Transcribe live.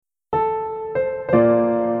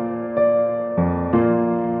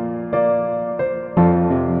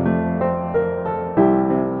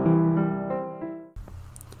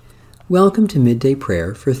Welcome to Midday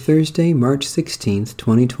Prayer for Thursday, March 16th,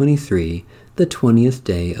 2023, the 20th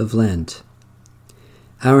day of Lent.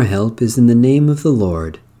 Our help is in the name of the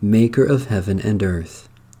Lord, Maker of heaven and earth.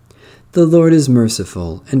 The Lord is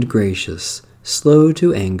merciful and gracious, slow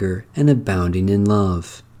to anger and abounding in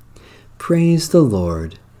love. Praise the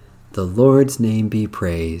Lord. The Lord's name be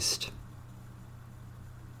praised.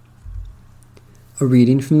 A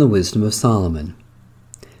reading from the Wisdom of Solomon.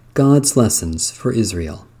 God's lessons for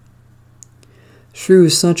Israel. Through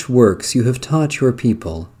such works you have taught your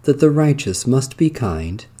people that the righteous must be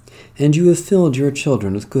kind, and you have filled your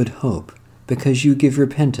children with good hope, because you give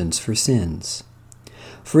repentance for sins.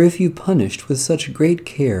 For if you punished with such great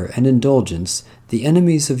care and indulgence the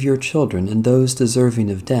enemies of your children and those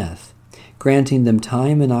deserving of death, granting them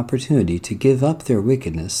time and opportunity to give up their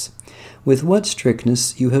wickedness, with what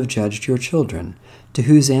strictness you have judged your children, to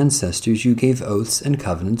whose ancestors you gave oaths and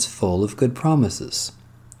covenants full of good promises.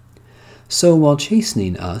 So while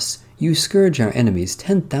chastening us, you scourge our enemies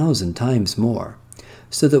 10,000 times more,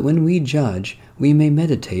 so that when we judge, we may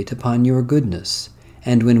meditate upon your goodness,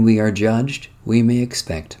 and when we are judged, we may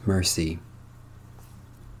expect mercy.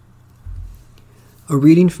 A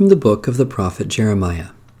reading from the book of the prophet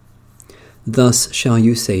Jeremiah. Thus shall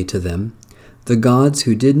you say to them, the gods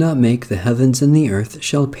who did not make the heavens and the earth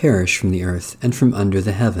shall perish from the earth and from under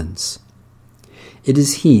the heavens. It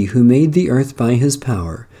is he who made the earth by his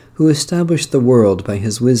power, who established the world by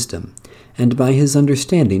his wisdom, and by his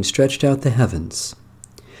understanding stretched out the heavens.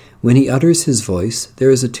 When he utters his voice,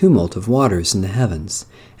 there is a tumult of waters in the heavens,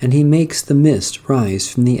 and he makes the mist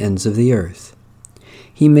rise from the ends of the earth.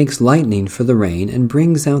 He makes lightning for the rain, and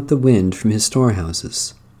brings out the wind from his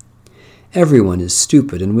storehouses. Everyone is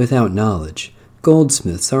stupid and without knowledge.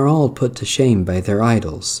 Goldsmiths are all put to shame by their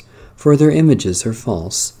idols, for their images are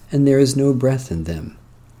false, and there is no breath in them.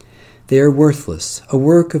 They are worthless, a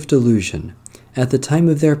work of delusion. At the time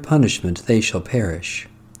of their punishment they shall perish.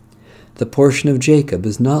 The portion of Jacob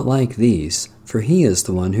is not like these, for he is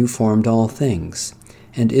the one who formed all things,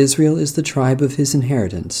 and Israel is the tribe of his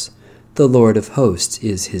inheritance. The Lord of hosts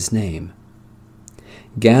is his name.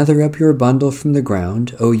 Gather up your bundle from the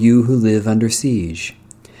ground, O you who live under siege.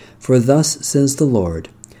 For thus says the Lord,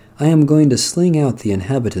 I am going to sling out the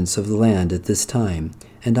inhabitants of the land at this time,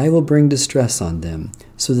 and I will bring distress on them,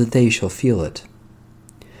 so that they shall feel it.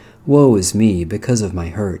 Woe is me because of my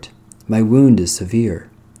hurt. My wound is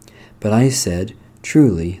severe. But I said,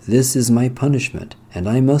 truly, this is my punishment, and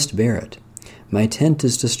I must bear it. My tent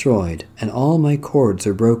is destroyed, and all my cords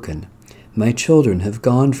are broken. My children have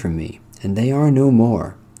gone from me, and they are no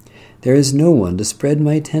more. There is no one to spread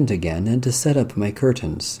my tent again and to set up my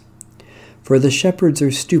curtains. For the shepherds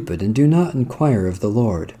are stupid and do not inquire of the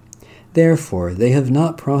Lord. Therefore they have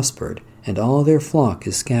not prospered, and all their flock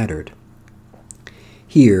is scattered.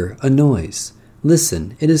 Hear a noise.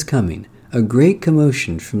 Listen, it is coming, a great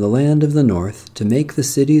commotion from the land of the north, to make the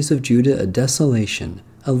cities of Judah a desolation,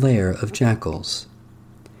 a lair of jackals.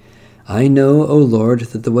 I know, O Lord,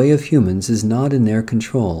 that the way of humans is not in their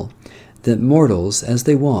control, that mortals as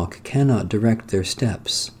they walk cannot direct their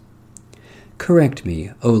steps. Correct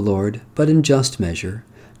me, O Lord, but in just measure,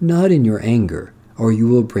 not in your anger, or you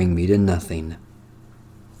will bring me to nothing.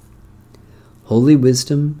 Holy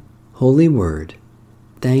Wisdom, Holy Word,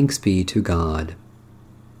 thanks be to God.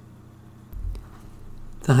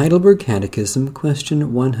 The Heidelberg Catechism,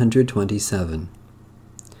 question 127.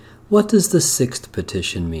 What does the sixth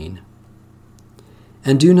petition mean?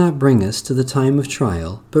 And do not bring us to the time of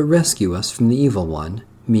trial, but rescue us from the evil one,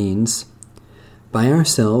 means, by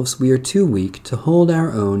ourselves we are too weak to hold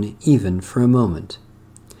our own even for a moment.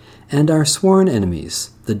 And our sworn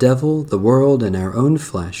enemies, the devil, the world, and our own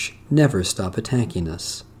flesh, never stop attacking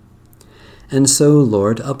us. And so,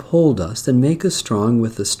 Lord, uphold us and make us strong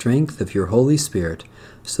with the strength of your Holy Spirit,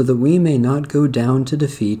 so that we may not go down to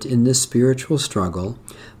defeat in this spiritual struggle,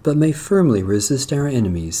 but may firmly resist our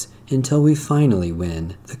enemies until we finally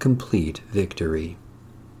win the complete victory.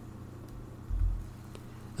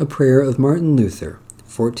 A prayer of Martin Luther,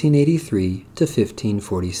 1483 to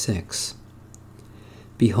 1546.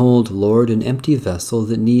 Behold, Lord, an empty vessel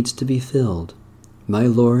that needs to be filled. My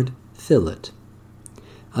Lord, fill it.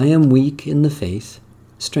 I am weak in the faith,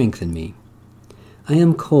 strengthen me. I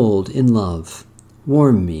am cold in love,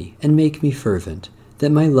 warm me and make me fervent,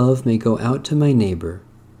 that my love may go out to my neighbor.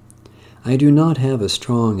 I do not have a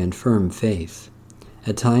strong and firm faith.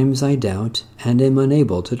 At times I doubt and am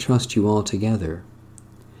unable to trust you altogether.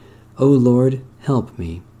 O Lord, help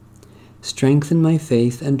me. Strengthen my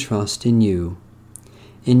faith and trust in you.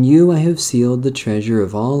 In you I have sealed the treasure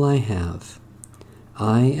of all I have.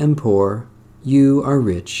 I am poor, you are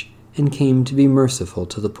rich, and came to be merciful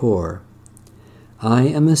to the poor. I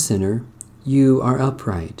am a sinner, you are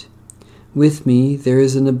upright. With me there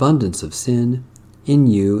is an abundance of sin, in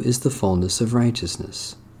you is the fullness of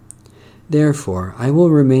righteousness. Therefore I will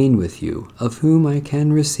remain with you, of whom I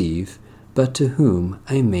can receive, but to whom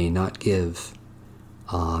I may not give.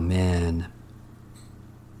 Amen.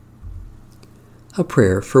 A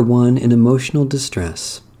prayer for one in emotional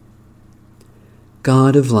distress.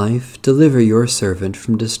 God of life, deliver your servant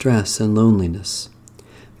from distress and loneliness.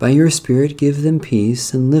 By your Spirit give them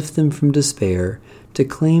peace and lift them from despair to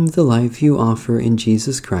claim the life you offer in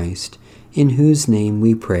Jesus Christ, in whose name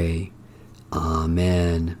we pray.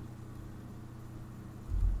 Amen.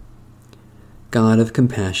 God of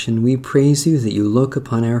compassion, we praise you that you look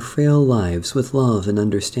upon our frail lives with love and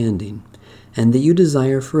understanding, and that you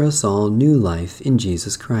desire for us all new life in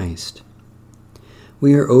Jesus Christ.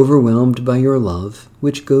 We are overwhelmed by your love,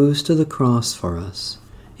 which goes to the cross for us,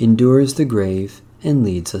 endures the grave, and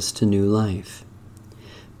leads us to new life.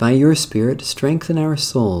 By your Spirit, strengthen our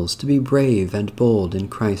souls to be brave and bold in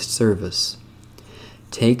Christ's service.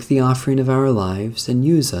 Take the offering of our lives and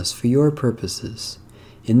use us for your purposes.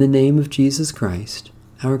 In the name of Jesus Christ,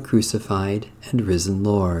 our crucified and risen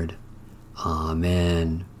Lord.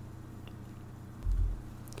 Amen.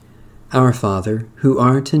 Our Father, who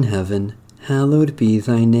art in heaven, hallowed be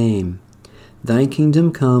thy name. Thy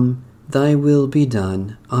kingdom come, thy will be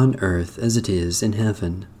done, on earth as it is in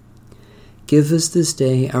heaven. Give us this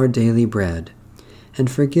day our daily bread, and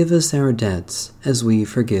forgive us our debts as we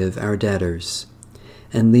forgive our debtors.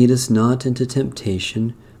 And lead us not into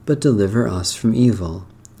temptation, but deliver us from evil.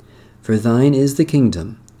 For thine is the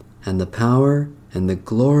kingdom, and the power, and the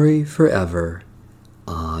glory forever.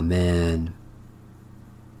 Amen.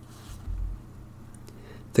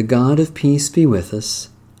 The God of peace be with us.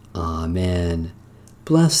 Amen.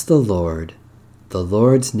 Bless the Lord. The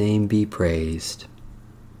Lord's name be praised.